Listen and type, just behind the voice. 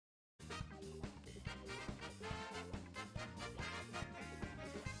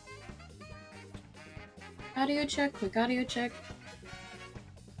Audio check, quick audio check.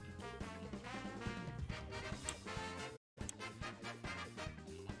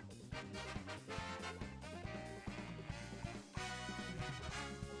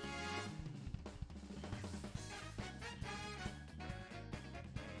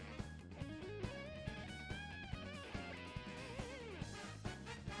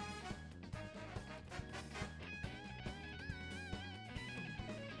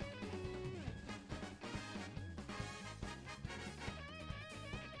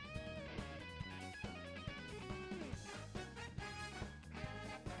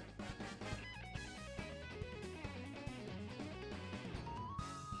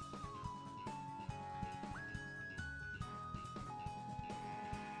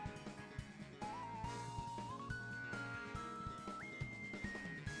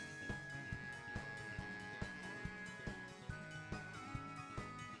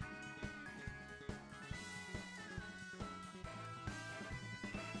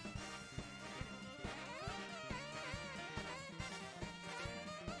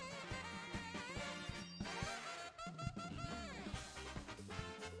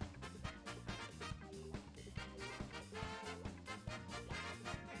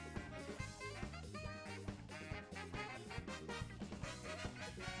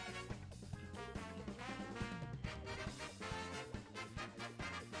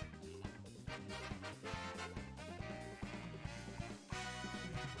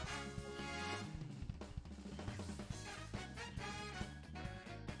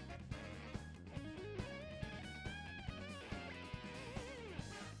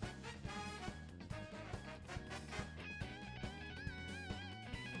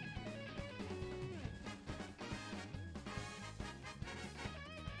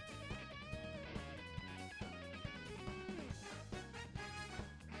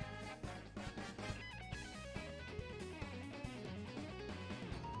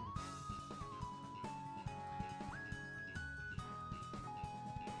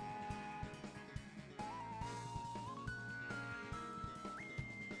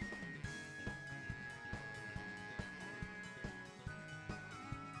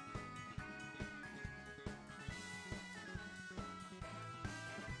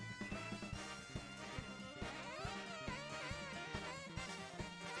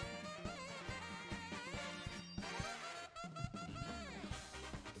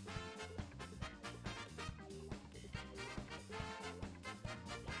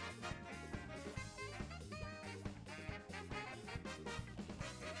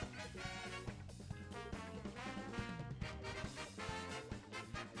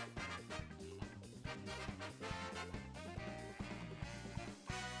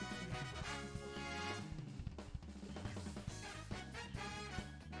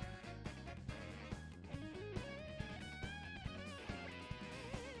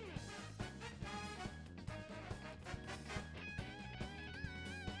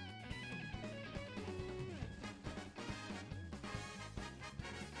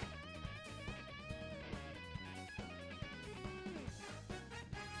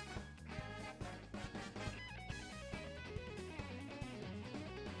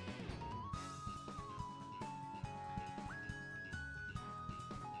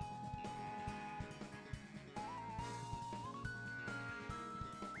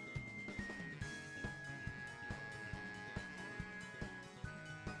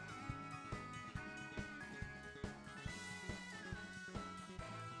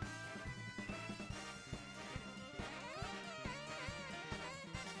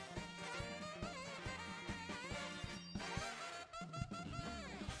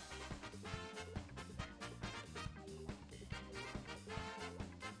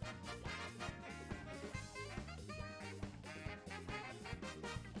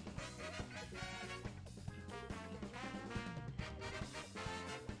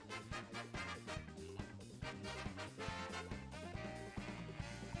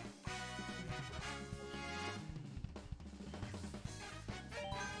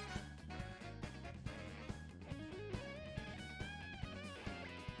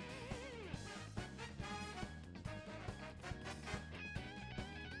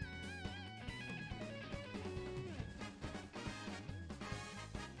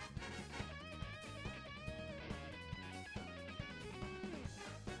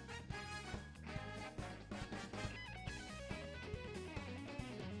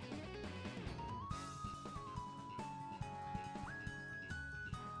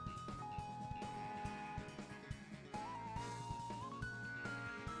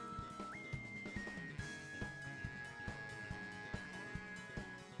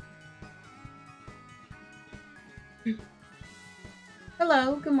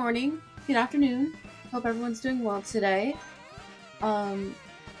 Hello, good morning, good afternoon. Hope everyone's doing well today. Um,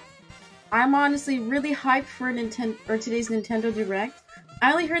 I'm honestly really hyped for today's Nintendo Direct.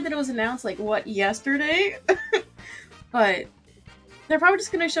 I only heard that it was announced yesterday, but they're probably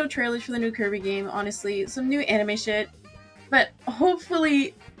just gonna show trailers for the new Kirby game. Honestly, some new anime shit. But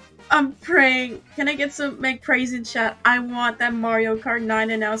hopefully, I'm praying. Can I get some Meg praise in chat? I want that Mario Kart 9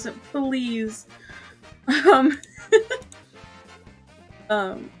 announcement, please. Um,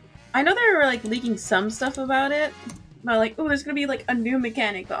 um, I know they were leaking some stuff about it, but oh, there's gonna be a new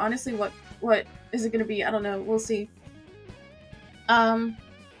mechanic. But honestly, what is it gonna be? I don't know. We'll see. Um,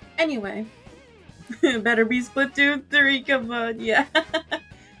 anyway, better be Splatoon 3. Come on, yeah.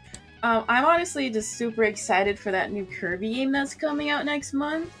 I'm honestly just super excited for that new Kirby game that's coming out next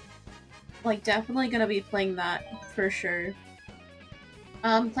month. Definitely gonna be playing that for sure.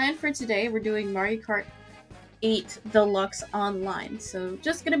 Planned for today, we're doing Mario Kart 8 Deluxe online. So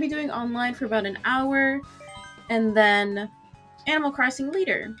just gonna be doing online for about an hour, and then Animal Crossing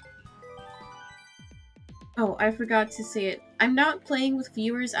later. Oh, I forgot to say it. I'm not playing with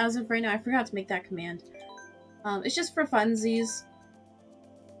viewers as of right now. I forgot to make that command. It's just for funsies.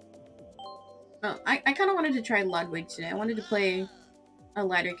 Oh, I kind of wanted to try Ludwig today. I wanted to play a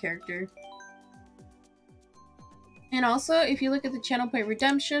lighter character. And also, if you look at the channel point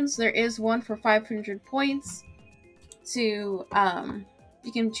redemptions, there is one for 500 points to,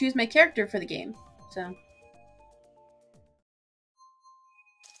 you can choose my character for the game. So.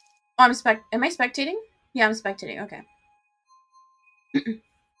 Oh, am I spectating? Yeah, I'm spectating, okay.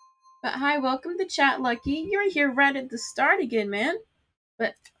 But hi, welcome to chat, Lucky. You're here right at the start again, man.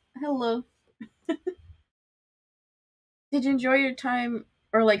 But, hello. Did you enjoy your time,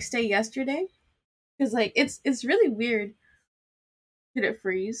 or stay yesterday? Because, it's really weird. Did it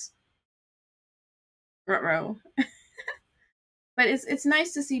freeze? Ruh-roh. But it's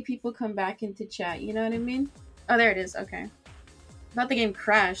nice to see people come back into chat, you know what I mean? Oh, there it is, okay. I thought the game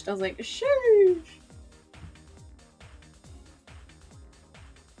crashed. I was like, sheesh.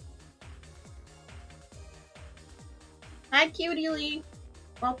 Hi, Cutie Lee.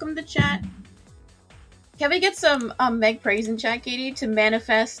 Welcome to chat. Can we get some Meg praise in chat, Katie, to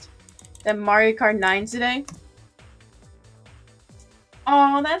manifest that Mario Kart 9 today?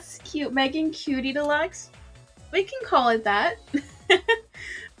 Oh, that's cute. Megan Cutie Deluxe. We can call it that.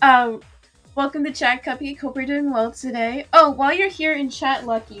 Welcome to chat, Cupcake. Hope you're doing well today. Oh, while you're here in chat,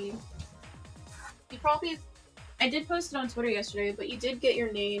 Lucky, you probably... I did post it on Twitter yesterday, but you did get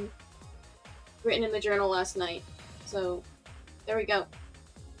your name written in the journal last night. So, there we go.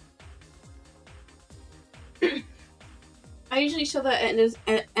 I usually show that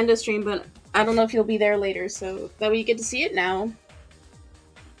at end of stream, but I don't know if you'll be there later, so that way you get to see it now.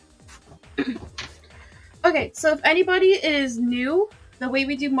 Okay, so if anybody is new, the way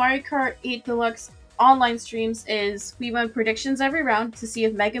we do Mario Kart 8 Deluxe online streams is we run predictions every round to see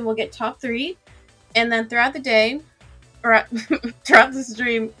if Megan will get top 3, and then throughout the day, or throughout the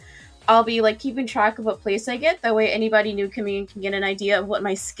stream, I'll be keeping track of what place I get. That way anybody new coming in can get an idea of what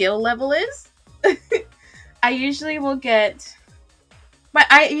my skill level is. I usually will get...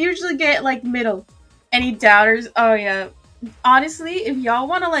 I usually get, middle. Any doubters? Oh, yeah. Honestly, if y'all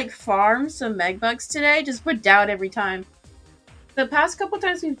want to, farm some Meg Bucks today, just put doubt every time. The past couple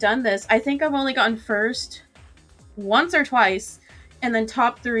times we've done this, I think I've only gotten first once or twice, and then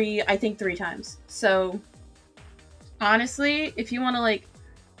top 3, I think 3 times. So, honestly, if you want to,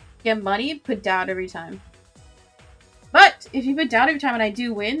 get money, put doubt every time. But, if you put doubt every time and I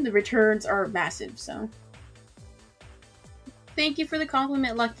do win, the returns are massive, so... Thank you for the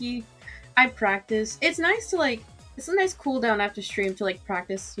compliment, Lucky. I practice. It's nice to, it's a nice cool down after stream to,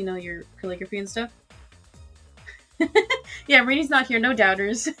 practice, you know, your calligraphy and stuff. Yeah, Rainy's not here. No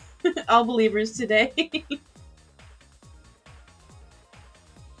doubters. All believers today.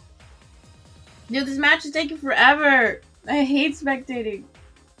 Dude, this match is taking forever. I hate spectating.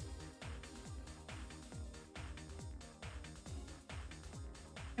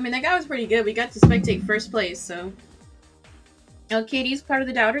 I mean, that guy was pretty good. We got to spectate first place, so... Oh, Katie's part of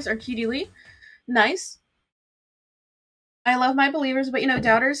the doubters, or Cutie Lee. Nice. I love my believers, but, you know,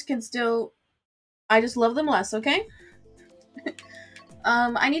 doubters can still... I just love them less, okay?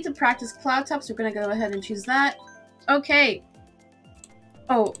 I need to practice Cloud Top, so we're gonna go ahead and choose that. Okay.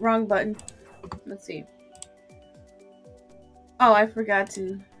 Oh, wrong button. Let's see. Oh, I forgot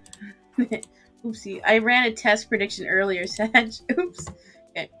to... Oopsie. I ran a test prediction earlier, Sag. Oops.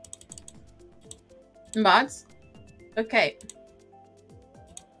 Okay. Mods? Okay.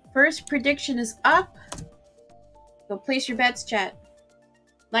 First prediction is up. Go place your bets, chat.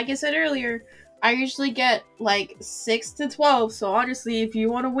 Like I said earlier, I usually get like 6 to 12, so honestly, if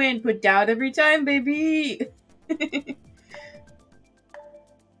you want to win, put down every time, baby!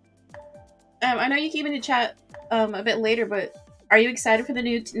 I know you came in to chat a bit later, but are you excited for the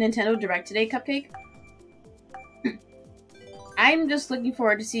new Nintendo Direct today, Cupcake? I'm just looking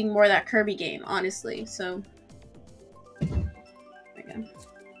forward to seeing more of that Kirby game, honestly, so... Okay.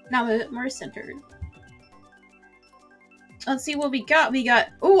 Now a bit more centered. Let's see what we got. We got,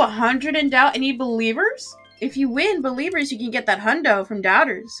 ooh, 100 in doubt. Any believers? If you win believers, you can get that hundo from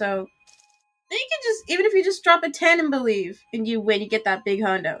doubters, so... You can just, even if you just drop a 10 and believe, and you win, you get that big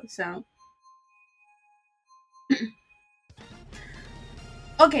hundo, so...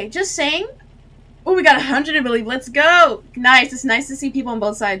 Okay, just saying. Oh, we got 100 in believe. Let's go! Nice. It's nice to see people on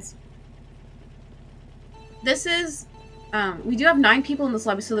both sides. This is... we do have 9 people in this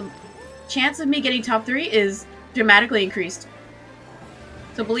lobby, so the chance of me getting top 3 is dramatically increased.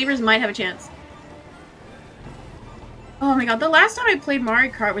 So believers might have a chance. Oh my god, the last time I played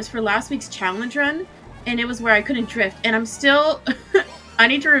Mario Kart was for last week's challenge run, and it was where I couldn't drift, and I'm still... I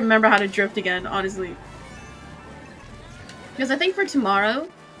need to remember how to drift again, honestly. Because I think for tomorrow...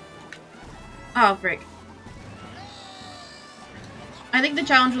 Oh, frick. I think the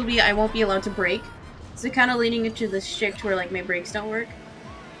challenge will be I won't be allowed to brake. So kind of leaning into the strict where, like, my brakes don't work.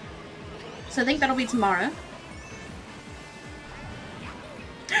 So I think that'll be tomorrow.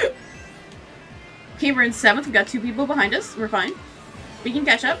 Okay, we're in 7th. We've got 2 people behind us. We're fine. We can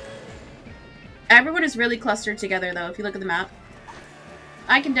catch up. Everyone is really clustered together, though, if you look at the map.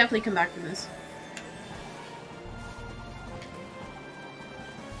 I can definitely come back from this.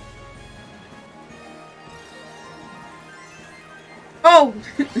 Oh!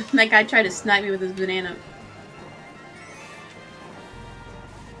 That guy tried to snipe me with his banana.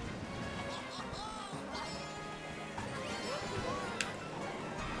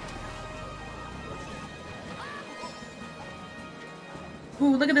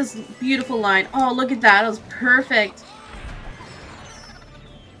 Ooh, look at this beautiful line. Oh, look at that. That was perfect.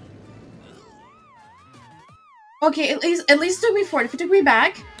 Okay, at least it took me forward. If it took me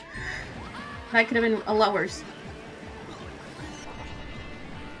back, that could have been a lot worse.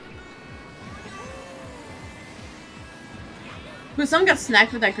 Ooh, someone got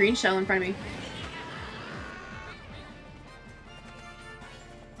snacked with that green shell in front of me.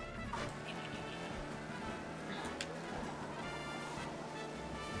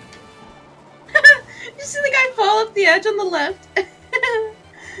 You see the guy fall off the edge on the left?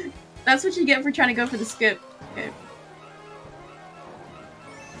 That's what you get for trying to go for the skip. Okay.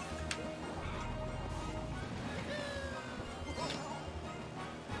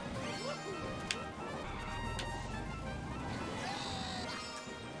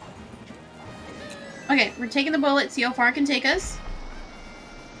 Okay, we're taking the bullet, see how far it can take us.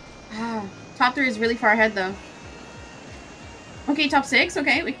 Ah, top 3 is really far ahead, though. Okay, top 6,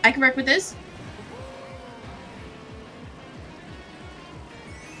 okay, I can work with this.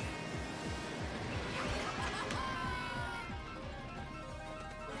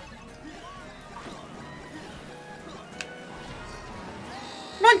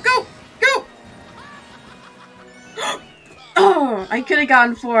 Come on, go! Go! Oh, I could have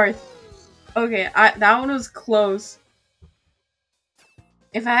gotten 4th. Okay, that one was close.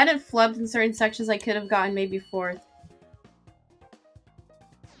 If I hadn't flubbed in certain sections, I could have gotten maybe 4th.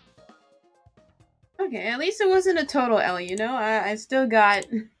 Okay, at least it wasn't a total L, you know? I still got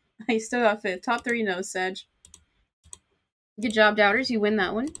 5th. Top 3, no, Sedge. Good job, Doubters. You win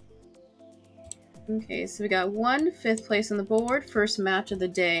that one. Okay, so we got 1 5th place on the board. First match of the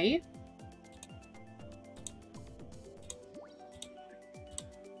day.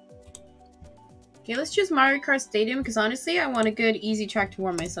 Okay, let's choose Mario Kart Stadium, because honestly, I want a good, easy track to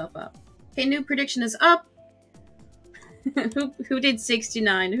warm myself up. Okay, new prediction is up! Who did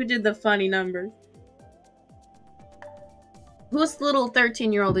 69? Who did the funny number? Who's the little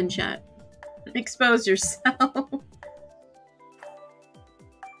 13-year-old in chat? Expose yourself.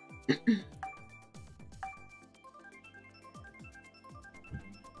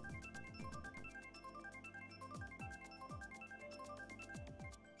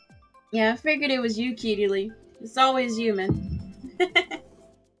 Yeah, I figured it was you, Kitty Lee. It's always you, man.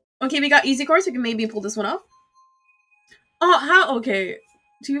 Okay, we got easy course. We can maybe pull this one off. Oh, how? Okay.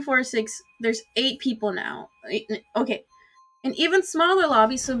 2, 4, 6. There's 8 people now. Okay. An even smaller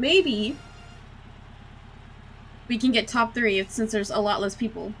lobby, so maybe we can get top 3 since there's a lot less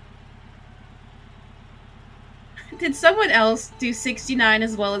people. Did someone else do 69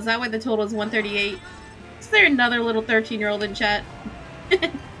 as well? Is that why the total is 138? Is there another little 13-year-old in chat?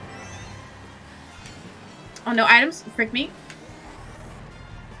 Oh, no items? Frick me.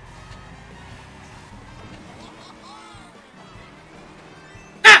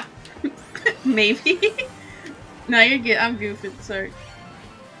 Maybe. No, you're good. I'm goofing. Sorry.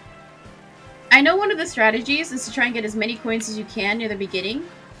 I know one of the strategies is to try and get as many coins as you can near the beginning,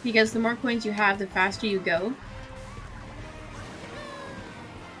 because the more coins you have, the faster you go.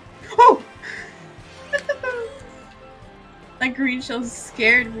 Oh! That green shell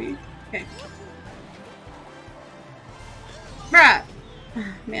scared me. Okay. Bruh!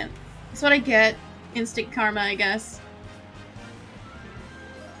 Man. That's what I get. Instant karma, I guess.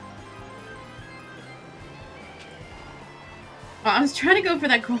 Oh, I was trying to go for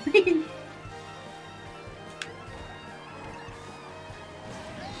that coin. Okay,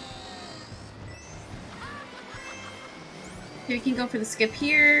 we can go for the skip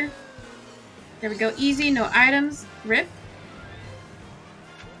here. There we go. Easy, no items. Rip.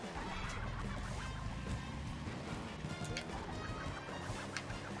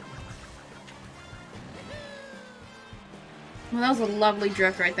 Well, that was a lovely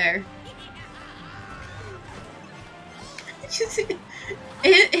drift right there.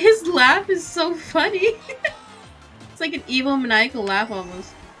 His laugh is so funny. It's like an evil, maniacal laugh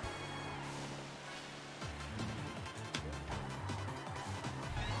almost.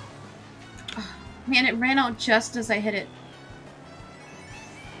 Oh, man, it ran out just as I hit it.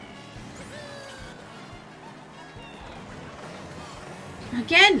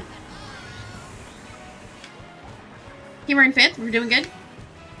 Again! Okay, we're in 5th. We're doing good.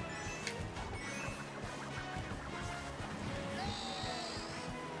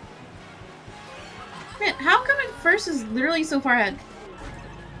 Man, how come in 1st is literally so far ahead?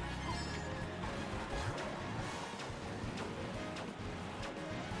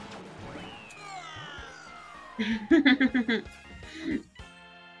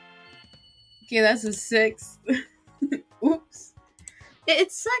 Okay, that's a 6th. Oops.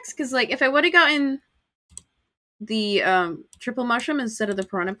 It sucks, because, like, if I would have gotten the triple mushroom instead of the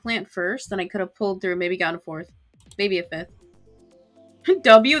piranha plant first, then I could have pulled through, maybe gotten a 4th. Maybe a 5th.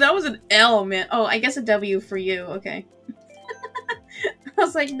 W? That was an L, man. Oh, I guess a W for you. Okay. I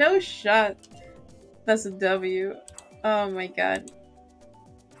was like, no shot. That's a W. Oh my god.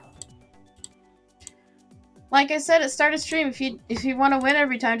 Like I said at start of stream, if you want to win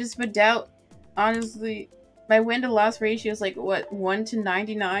every time, just put doubt. Honestly, my win to loss ratio is like, what, 1 to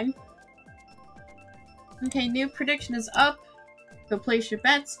 99? Okay, new prediction is up. Go place your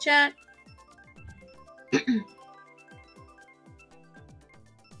bets, chat.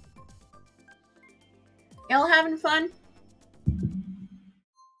 Y'all having fun?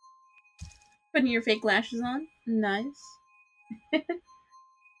 Putting your fake lashes on? Nice.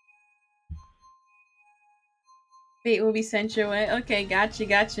 Fate will be sent your way. Okay,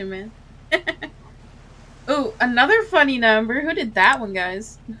 gotcha, man. Oh, another funny number. Who did that one,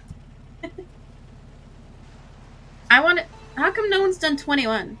 guys? I want to... How come no one's done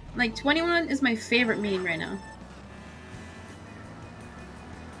 21? Like, 21 is my favorite meaning right now.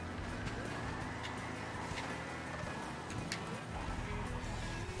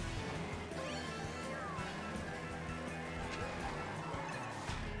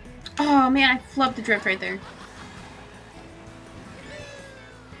 Oh, man, I flubbed the drift right there.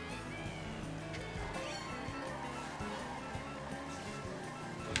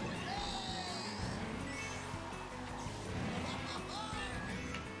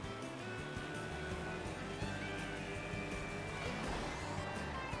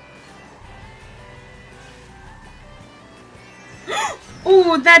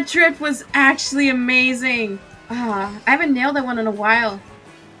 Oh, that drift was actually amazing. I haven't nailed that one in a while.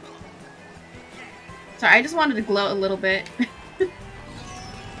 Sorry, I just wanted to gloat a little bit.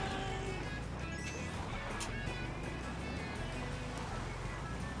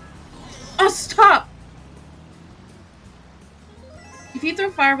 Oh, stop! If you throw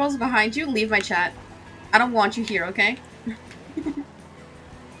fireballs behind you, leave my chat. I don't want you here, okay?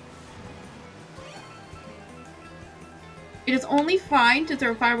 It is only fine to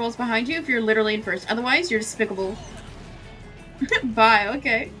throw fireballs behind you if you're literally in 1st. Otherwise, you're despicable. Bye,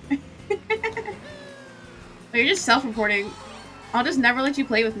 okay. Oh, you're just self-reporting. I'll just never let you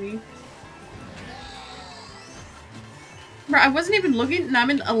play with me. Bro, I wasn't even looking and I'm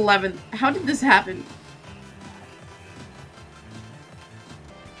in 11th. How did this happen?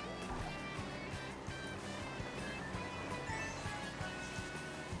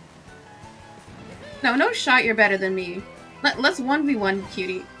 No shot, you're better than me. Let's 1v1,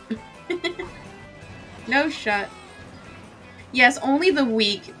 cutie. No shot. Yes, only the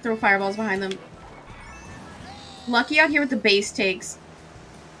weak throw fireballs behind them. Lucky out here with the base takes.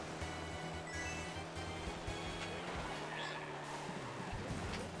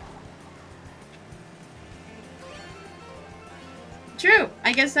 True. I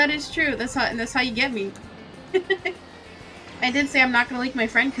I guess that is true. That's how you get me. I did say I'm not gonna leak my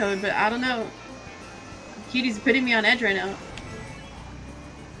friend code, but I don't know. Cutie's putting me on edge right now.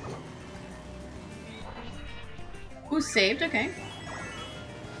 Who's saved? Okay.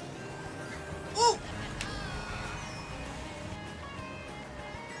 Oh!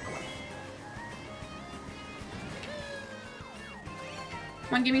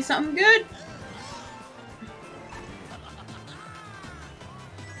 Come on, give me something good.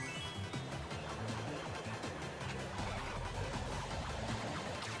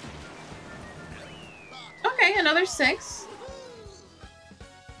 Okay, another 6.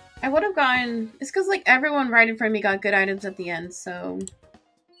 I would have gotten... It's because, like, everyone right in front of me got good items at the end, so...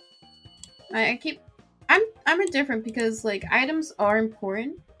 I keep... I'm indifferent because, like, items are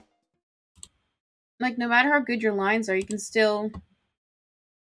important. Like, no matter how good your lines are, you can still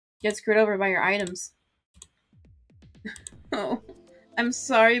get screwed over by your items. Oh, I'm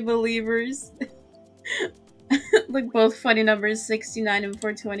sorry, believers. Look, both funny numbers, 69 and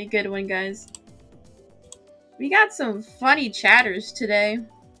 420. Good one, guys. We got some funny chatters today.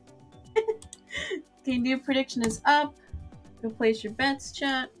 Okay, new prediction is up. Go place your bets,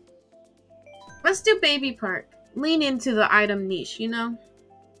 chat. Let's do baby park. Lean into the item niche, you know?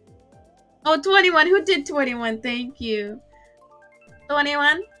 Oh, 21. Who did 21? Thank you.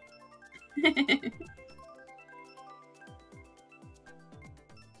 21?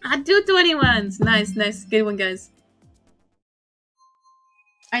 I do 21s. Nice, nice. Good one, guys.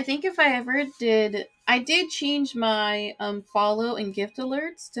 I think if I ever did... I did change my follow and gift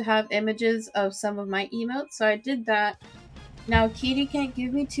alerts to have images of some of my emotes, so I did that. Now, Katie can't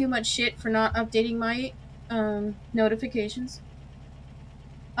give me too much shit for not updating my notifications.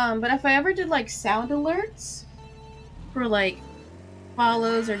 But if I ever did, like, sound alerts for, like,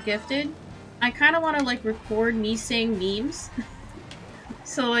 follows or gifted, I kind of want to, like, record me saying memes.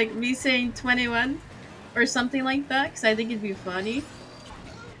 So, like, me saying 21 or something like that, because I think it'd be funny.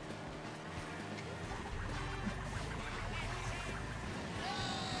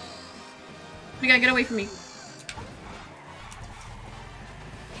 You gotta get away from me.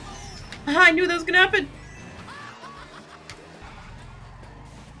 Aha, I knew that was gonna happen!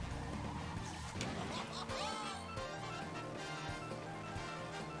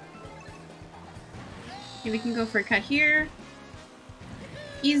 Okay, we can go for a cut here.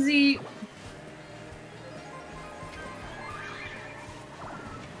 Easy.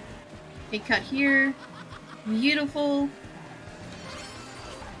 A cut here. Beautiful.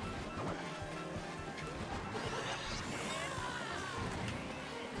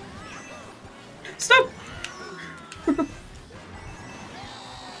 Stop!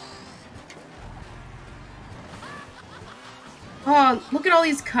 Oh, look at all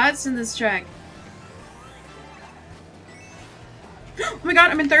these cuts in this track. Oh my god,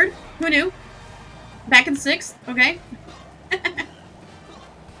 I'm in 3rd? Who knew? Back in 6th? Okay.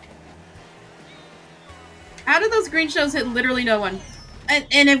 How did those green shells hit literally no one?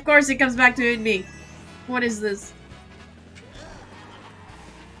 And of course it comes back to hit me. What is this?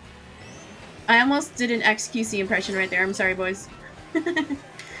 I almost did an XQC impression right there. I'm sorry, boys. The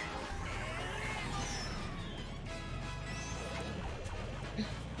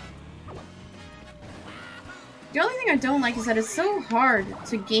only thing I don't like is that it's so hard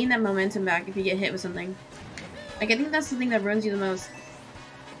to gain that momentum back if you get hit with something. Like, I think that's the thing that ruins you the most.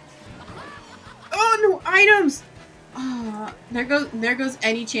 Oh, no! Items! Oh, there goes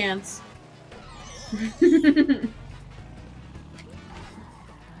any chance.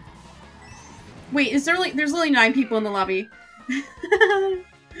 Wait, there's only 9 people in the lobby.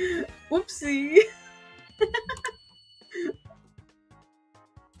 Whoopsie.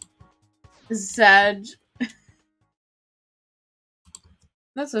 Sad.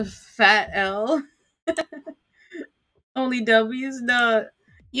 That's a fat L. Only W's? No.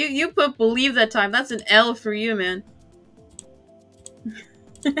 You put believe that time. That's an L for you, man.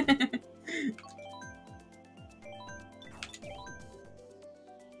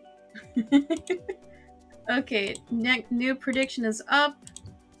 Okay, new prediction is up.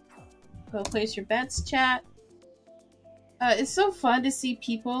 Go place your bets, chat. It's so fun to see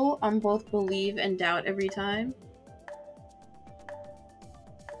people on both believe and doubt every time.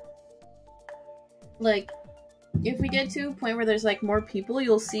 Like, if we get to a point where there's, like, more people,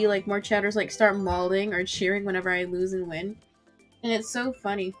 you'll see, like, more chatters, like, start mauling or cheering whenever I lose and win. And it's so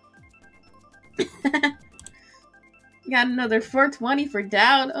funny. Got another 420 for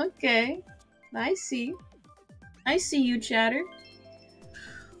doubt. Okay. I see. I see you, chatter.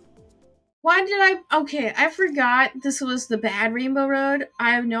 Why did I... Okay, I forgot this was the bad Rainbow Road.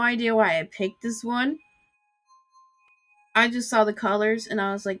 I have no idea why I picked this one. I just saw the colors and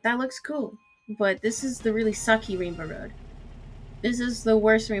I was like, that looks cool. But this is the really sucky Rainbow Road. This is the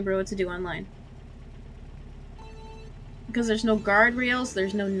worst Rainbow Road to do online. Because there's no guardrails,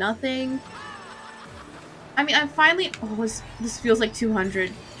 there's no nothing. I mean, I finally... Oh, this feels like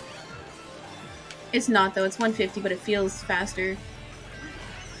 200. It's not, though. It's 150, but it feels faster.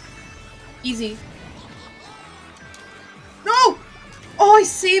 Easy. No! Oh, I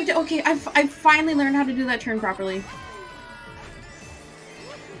saved it! Okay, I finally learned how to do that turn properly.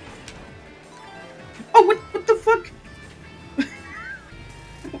 Oh, what the fuck?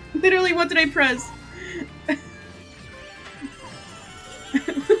 Literally, what did I press?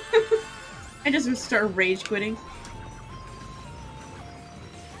 I just start rage quitting.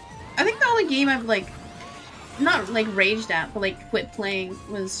 I think the only game I've like, not like raged at, but like quit playing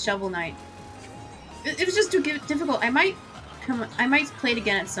was Shovel Knight. It was just too difficult. I might play it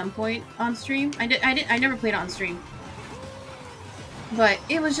again at some point on stream. I never played it on stream. But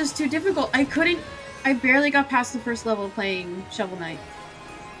it was just too difficult. I barely got past the first level playing Shovel Knight.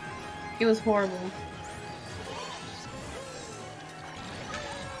 It was horrible.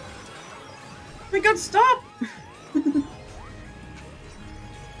 Oh my god, stop!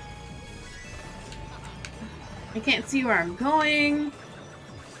 I can't see where I'm going.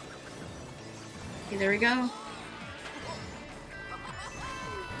 Okay, there we go.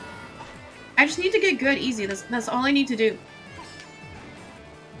 I just need to get good easy. That's all I need to do.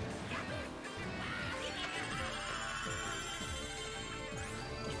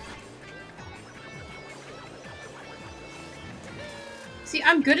 See,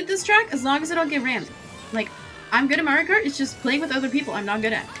 I'm good at this track as long as I don't get rammed. Like, I'm good at Mario Kart, it's just playing with other people I'm not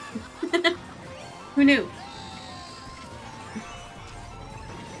good at. Who knew?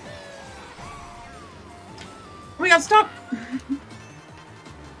 Oh my god, stop!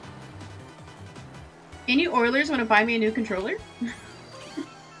 Any Oilers want to buy me a new controller?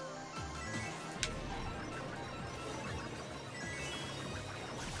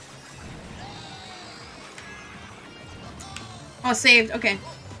 Oh, saved. Okay.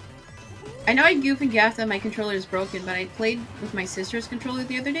 I know I goof and gaff that my controller is broken, but I played with my sister's controller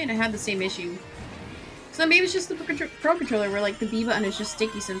the other day and I had the same issue. So maybe it's just the Pro controller where like the B button is just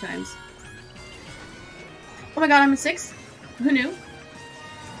sticky sometimes. Oh my god, I'm in 6th? Who knew?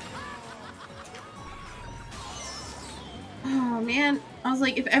 Oh man. I was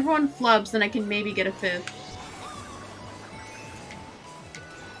like, if everyone flubs, then I can maybe get a 5th.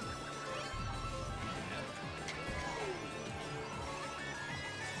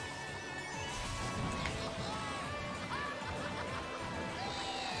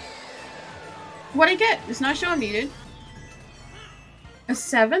 What'd I get? It's not showing me, dude. A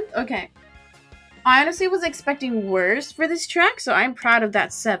 7th? Okay. I honestly was expecting worse for this track, so I'm proud of that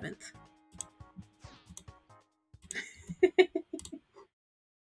 7th.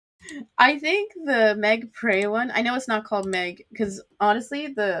 I think the Meg Prey one, I know it's not called Meg, because honestly,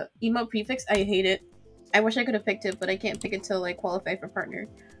 the emote prefix, I hate it. I wish I could have picked it, but I can't pick it till I qualify for partner.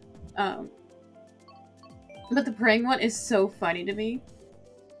 But the praying one is so funny to me.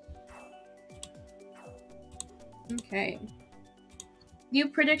 Okay. New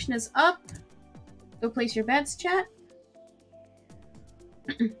prediction is up. Go place your bets, chat.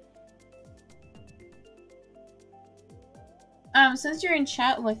 Since you're in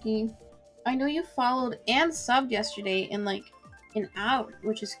chat, Lucky, I know you followed and subbed yesterday in like an hour,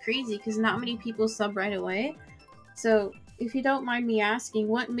 which is crazy because not many people sub right away. So, if you don't mind me asking,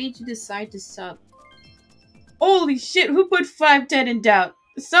 what made you decide to sub? Holy shit, who put 510 in doubt?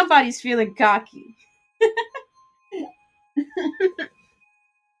 Somebody's feeling cocky.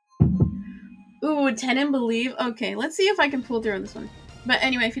 Ooh, 10 and believe? Okay, let's see if I can pull through on this one. But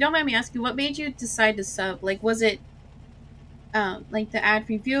anyway, if you don't mind me asking, what made you decide to sub? Like, was it, like the ad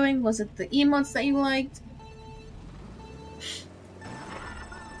reviewing? Was it the emotes that you liked?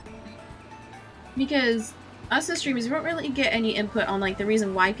 Because us as streamers, we don't really get any input on, like, the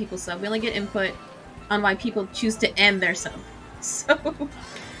reason why people sub. We only get input on why people choose to end their sub. So...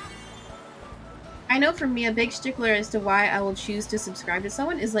 I know for me, a big stickler as to why I will choose to subscribe to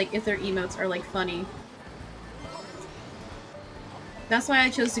someone is like if their emotes are like funny. That's why I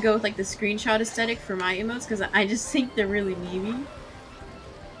chose to go with like the screenshot aesthetic for my emotes, because I just think they're really memeey.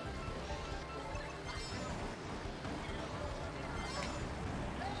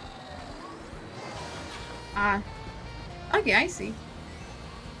 Ah. Okay, I see.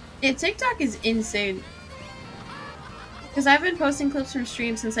 Yeah, TikTok is insane. Because I've been posting clips from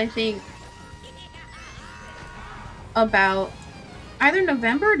streams since I think about either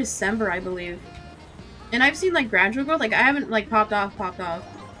November or December, I believe. And I've seen like gradual growth. Like I haven't like popped off,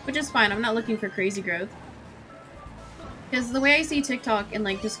 which is fine. I'm not looking for crazy growth. Because the way I see TikTok and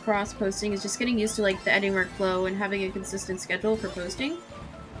like just cross posting is just getting used to like the editing workflow and having a consistent schedule for posting.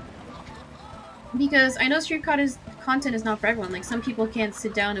 Because I know stream content is not for everyone. Like some people can't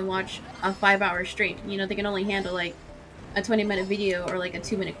sit down and watch a 5-hour stream. You know, they can only handle like a 20-minute video or like a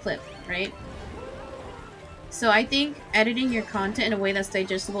 2-minute clip, right? So I think editing your content in a way that's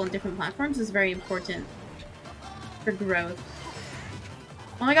digestible on different platforms is very important for growth.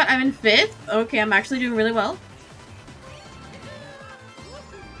 Oh my god, I'm in 5th? Okay, I'm actually doing really well.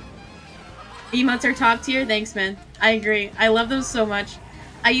 Emotes are top tier? Thanks, man. I agree. I love them so much.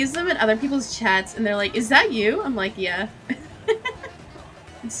 I use them in other people's chats, and they're like, is that you? I'm like, yeah.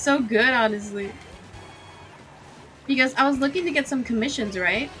 It's so good, honestly. Because I was looking to get some commissions,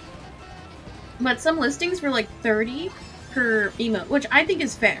 right? But some listings were like 30 per emote, which I think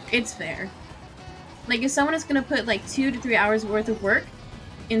is fair. It's fair. Like, if someone is going to put like 2 to 3 hours worth of work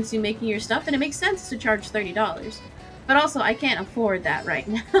into making your stuff, then it makes sense to charge $30. But also, I can't afford that right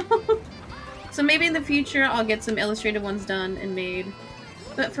now. So maybe in the future, I'll get some illustrated ones done and made.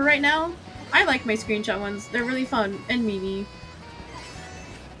 But for right now, I like my screenshot ones. They're really fun and memey.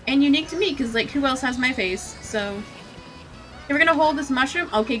 And unique to me, because like, who else has my face? So, we're gonna hold this mushroom.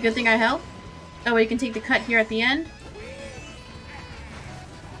 Okay, good thing I helped. That way you can take the cut here at the end.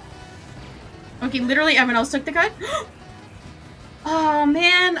 Okay, literally everyone else took the cut. Oh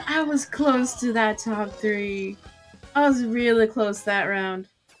man, I was close to that top 3. I was really close that round.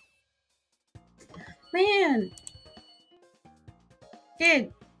 Man!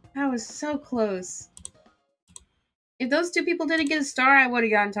 Dude, I was so close. If those 2 people didn't get a star, I would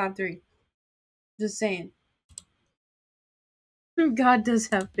have gotten top 3. Just saying. God does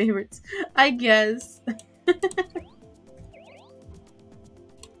have favorites. I guess.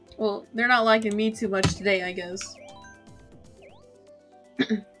 Well, they're not liking me too much today, I guess.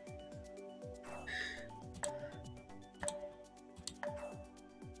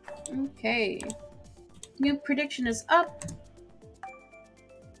 Okay. New prediction is up.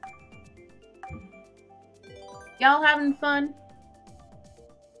 Y'all having fun?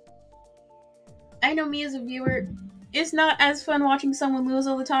 I know me as a viewer, it's not as fun watching someone lose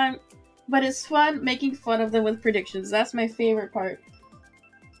all the time, but it's fun making fun of them with predictions. That's my favorite part.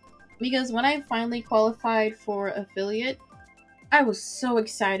 Because when I finally qualified for affiliate, I was so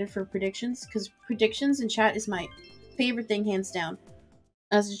excited for predictions, because predictions in chat is my favorite thing, hands down,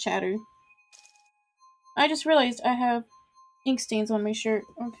 as a chatter. I just realized I have ink stains on my shirt.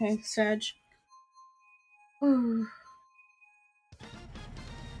 Okay, Sag. Ooh.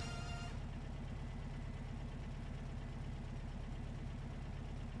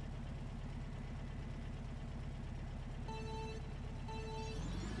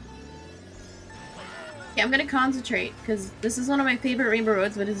 Yeah, I'm gonna concentrate, because this is one of my favorite Rainbow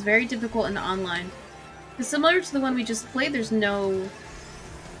Roads, but it's very difficult in the online. Because similar to the one we just played, there's no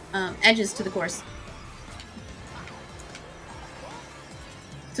edges to the course.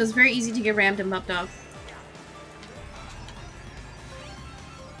 So it's very easy to get rammed and mupped off.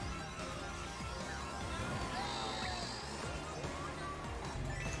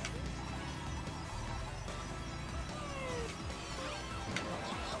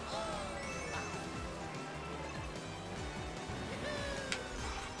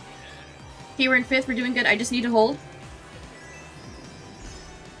 Okay, we're in 5th, we're doing good. I just need to hold.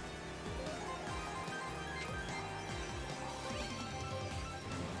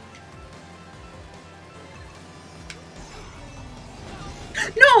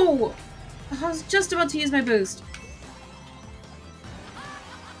 No! I was just about to use my boost.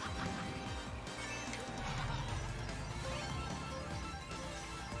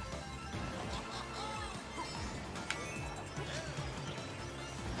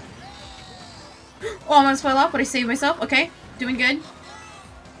 Oh, I'm gonna spoil off, but I saved myself. Okay, doing good.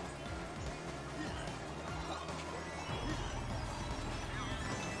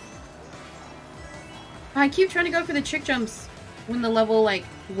 I keep trying to go for the trick jumps when the level, like,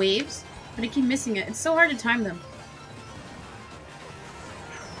 waves, but I keep missing it. It's so hard to time them.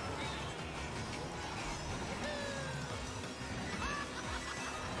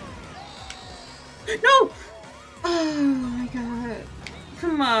 No! Oh my god.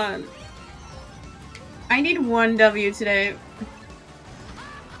 Come on. I need 1 W today.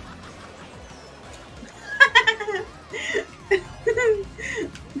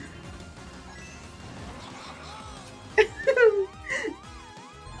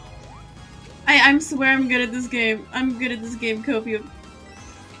 I swear I'm good at this game. I'm good at this game, Copium.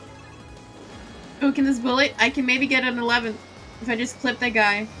 Oh, can this bullet? I can maybe get an 11th if I just clip that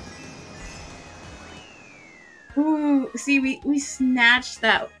guy. Ooh, see, we snatched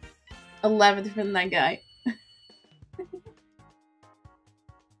that 11th from that guy.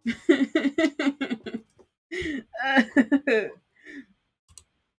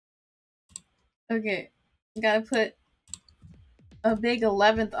 Okay, gotta put a big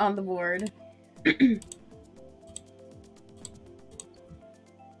 11th on the board.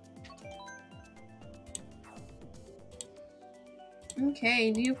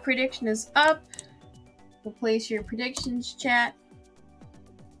 Okay, new prediction is up. We'll place your predictions, chat.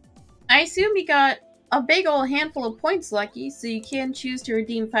 I assume you got a big old handful of points, Lucky, so you can choose to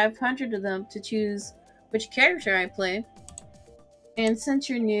redeem 500 of them to choose which character I play. And since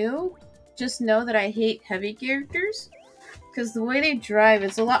you're new, just know that I hate heavy characters, because the way they drive,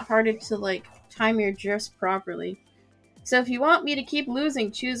 it's a lot harder to, like, time your drifts properly. So if you want me to keep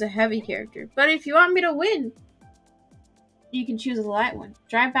losing, choose a heavy character. But if you want me to win, you can choose a light one.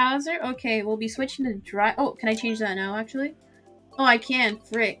 Dry Bowser? Okay, we'll be switching to dry... Oh, can I change that now, actually? Oh, I can.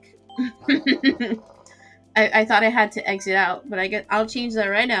 Frick. I thought I had to exit out, but I'll change that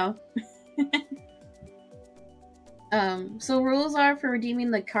right now. So rules are for redeeming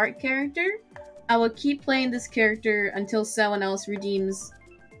the Kart character. I will keep playing this character until someone else redeems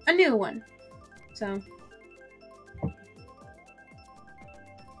a new one. So...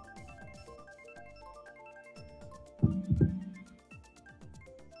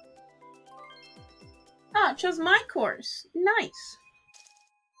 Ah, it chose my course. Nice.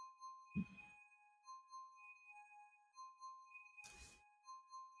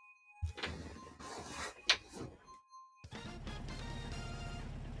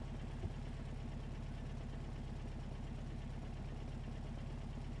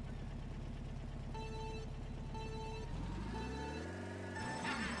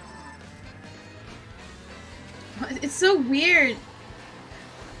 It's so weird.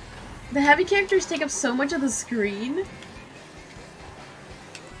 The heavy characters take up so much of the screen.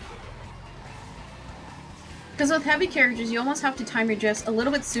 Because with heavy characters, you almost have to time your drifts a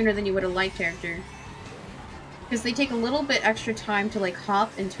little bit sooner than you would a light character. Because they take a little bit extra time to, like,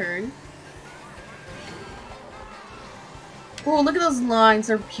 hop and turn. Oh, look at those lines.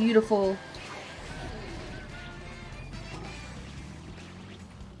 They're beautiful.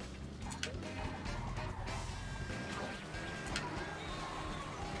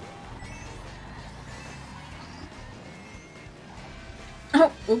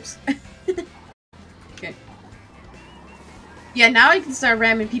 Oh, oops. Okay. Yeah, now I can start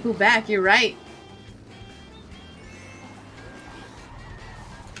ramming people back. You're right.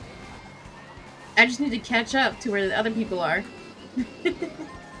 I just need to catch up to where the other people are.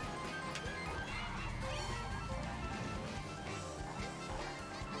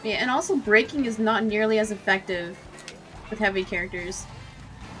 Yeah, and also braking is not nearly as effective with heavy characters.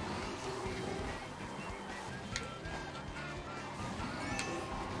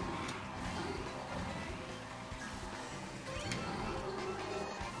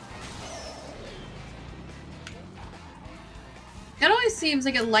 It always seems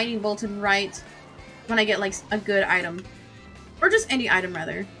like a lightning bolted right when I get, like, a good item. Or just any item,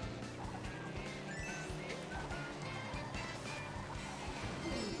 rather.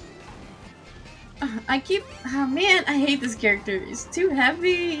 Oh man, I hate this character. It's too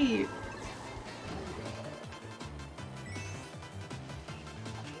heavy.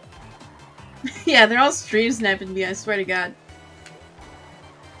 Yeah, they're all stream snapping me, I swear to God.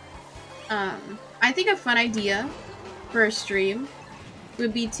 I think a fun idea for a stream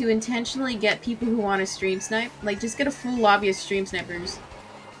would be to intentionally get people who want to stream snipe. Like, just get a full lobby of stream snipers.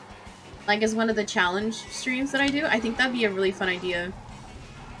 Like, as one of the challenge streams that I do. I think that'd be a really fun idea.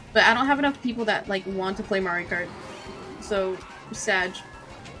 But I don't have enough people that, like, want to play Mario Kart. So, sad.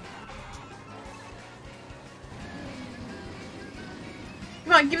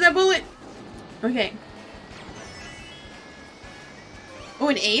 Come on, give me that bullet! Okay. Oh,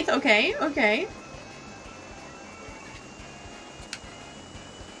 an 8th? Okay, okay.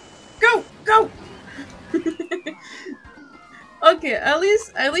 Go! Go! Okay, at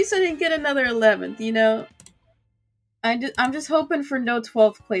least I didn't get another 11th, you know? I'm just hoping for no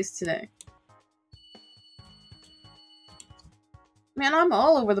 12th place today. Man, I'm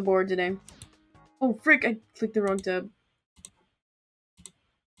all over the board today. Oh, frick, I clicked the wrong tab.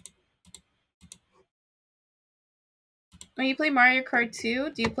 When you play Mario Kart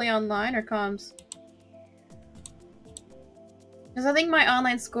 2, do you play online or comms? Because I think my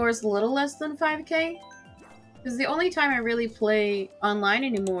online score is a little less than 5k. Because the only time I really play online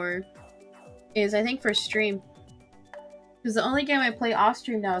anymore is, I think, for stream. Because the only game I play off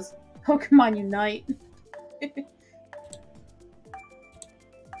stream now is Pokemon Unite.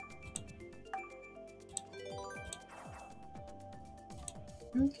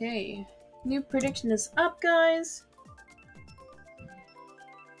 Okay. New prediction is up, guys.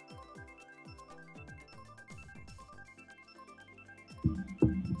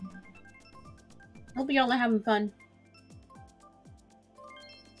 Hope y'all are having fun.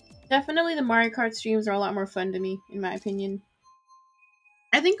 Definitely the Mario Kart streams are a lot more fun to me, in my opinion.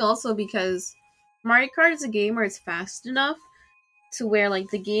 I think also because Mario Kart is a game where it's fast enough to where, like,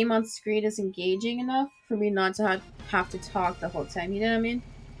 the game on screen is engaging enough for me not to have to talk the whole time, you know what I mean?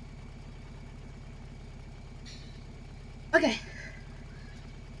 Okay.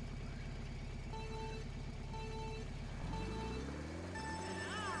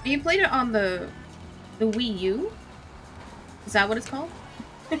 You played it on the Wii U? Is that what it's called?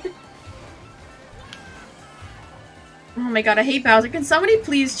 Oh my god, I hate Bowser. Can somebody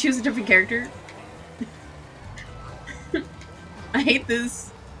please choose a different character? I hate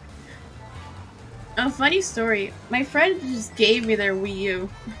this. A funny story. My friend just gave me their Wii U.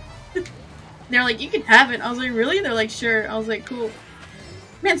 They're like, you can have it. I was like, really? They're like, sure. I was like, cool.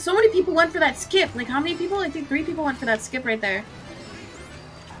 Man, so many people went for that skip. Like, how many people? I think 3 people went for that skip right there.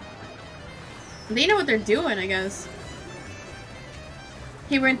 They know what they're doing, I guess.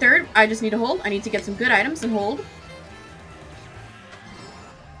 Okay, we're in 3rd. I just need to hold. I need to get some good items and hold.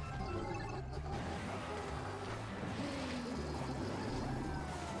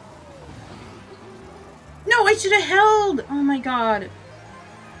 No, I should have held! Oh my god.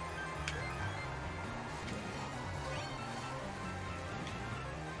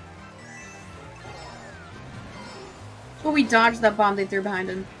 Oh, we dodged that bomb they threw behind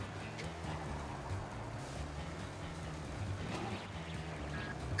him.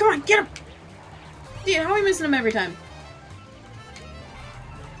 Come on, get him! Dude, how are we missing him every time?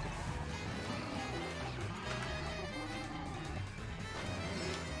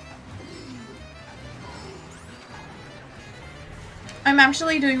 I'm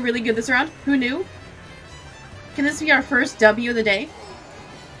actually doing really good this round. Who knew? Can this be our first W of the day?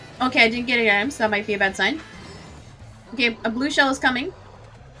 Okay, I didn't get any items, so that might be a bad sign. Okay, a blue shell is coming.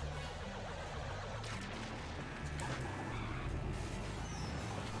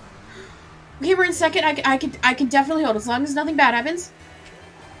 Okay, we're in 2nd. I can definitely hold as long as nothing bad happens.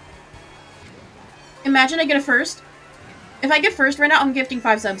 Imagine I get a 1st. If I get 1st right now, I'm gifting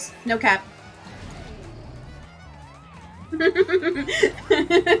 5 subs. No cap. Oh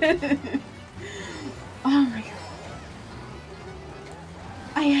my god.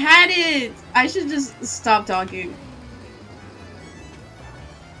 I had it! I should just stop talking.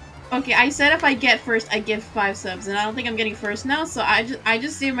 Okay, I said if I get 1st, I give 5 subs, and I don't think I'm getting 1st now, so I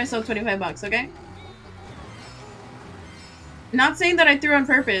just saved myself 25 bucks, okay? Not saying that I threw on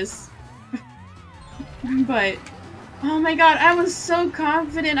purpose. But, oh my god, I was so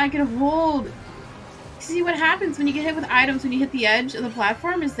confident I could hold. See, what happens when you get hit with items when you hit the edge of the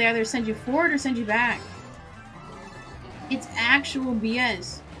platform is they either send you forward or send you back. It's actual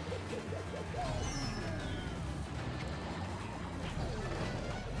BS.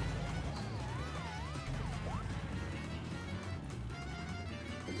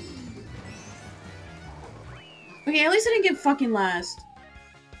 Okay, at least I didn't get fucking last.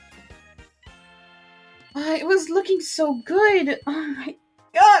 It was looking so good. Oh my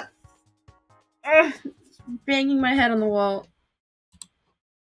god. Ugh. Banging my head on the wall.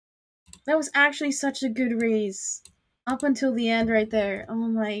 That was actually such a good race. Up until the end right there. Oh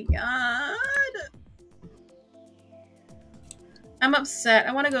my god. I'm upset.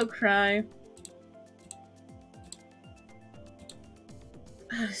 I want to go cry.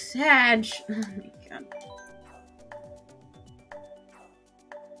 Sad. Oh my god.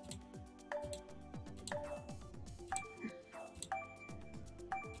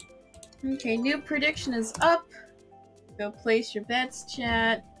 Okay, new prediction is up. Go place your bets,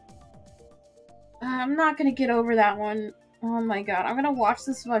 chat. I'm not gonna get over that one. Oh my god. I'm gonna watch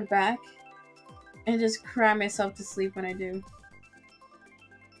this vlog back and just cry myself to sleep when I do.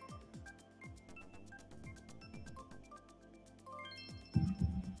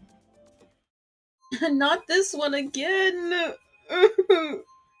 Not this one again!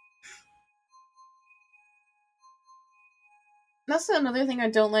 That's another thing I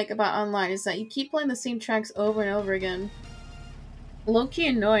don't like about online, is that you keep playing the same tracks over and over again. Low-key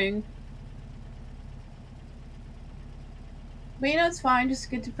annoying. But you know, it's fine, just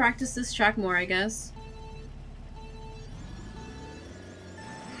good to practice this track more, I guess.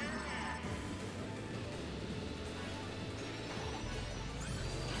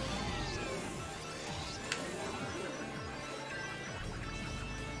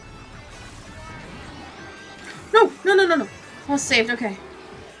 No! No, no, no, no! I was saved, okay.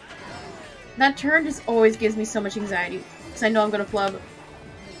 That turn just always gives me so much anxiety, because I know I'm gonna flub.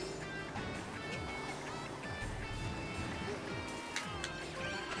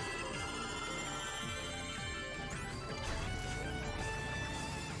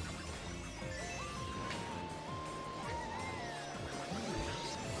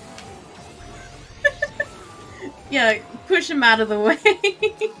 Yeah, push him out of the way.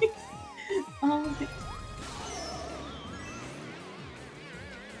 Oh.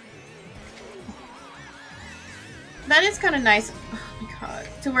 That is kind of nice. Oh my god.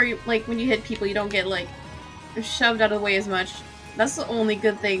 To where you, like, when you hit people, you don't get, like, shoved out of the way as much. That's the only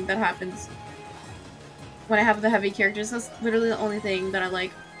good thing that happens when I have the heavy characters. That's literally the only thing that I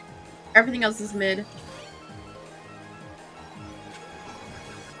like. Everything else is mid.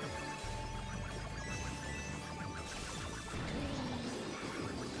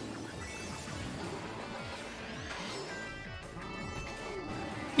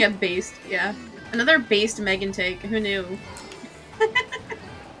 Yeah, based. Yeah. Another based Megan take. Who knew?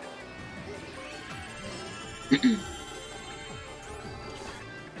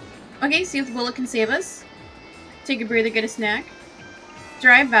 Okay, see if the bullet can save us. Take a breather, get a snack.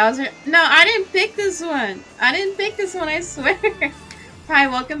 Drive Bowser. No, I didn't pick this one. I didn't pick this one, I swear. Hi,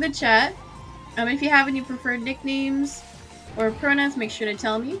 welcome to chat. If you have any preferred nicknames or pronouns, make sure to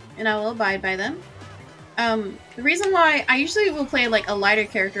tell me, and I will abide by them. The reason why I usually will play like a lighter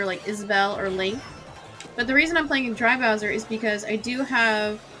character like Isabelle or Link, but the reason I'm playing Dry Bowser is because I do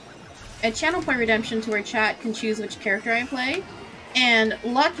have a channel point redemption to where chat can choose which character I play, and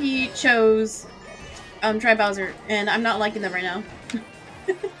Lucky chose Dry Bowser, and I'm not liking them right now.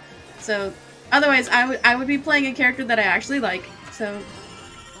 So otherwise I would be playing a character that I actually like. So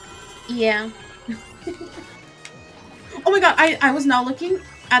yeah. Oh my god, I was not looking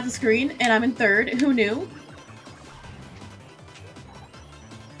at the screen and I'm in third. Who knew?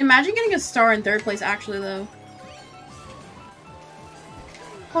 Imagine getting a star in third place actually though.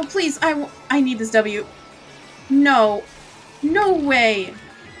 Oh please, I need this W. No. No way.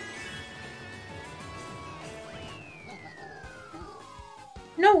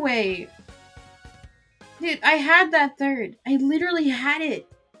 No way. Dude, I had that third. I literally had it.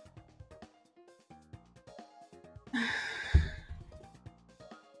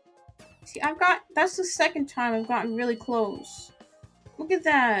 See, that's the second time I've gotten really close. Look at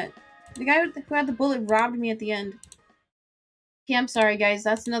that. The guy who had the bullet robbed me at the end. Yeah, I'm sorry guys,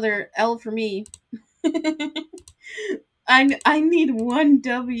 that's another L for me. I need one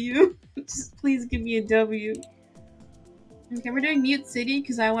W. Just please give me a W. Okay, we're doing Mute City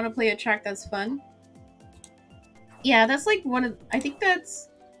because I want to play a track that's fun. Yeah, that's like one of... I think that's...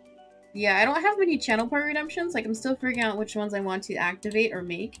 Yeah, I don't have many channel point redemptions. Like, I'm still figuring out which ones I want to activate or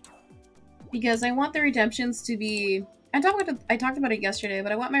make. Because I want the redemptions to be... I talked about it yesterday,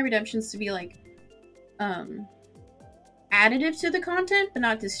 but I want my redemptions to be, like, additive to the content, but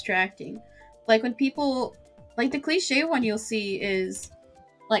not distracting. Like, when people... Like, the cliche one you'll see is,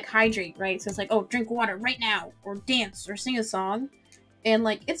 like, hydrate, right? So it's like, oh, drink water right now, or dance, or sing a song. And,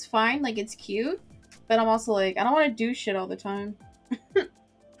 like, it's fine, like, it's cute, but I'm also like, I don't want to do shit all the time.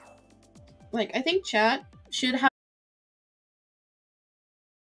 Like, I think chat should have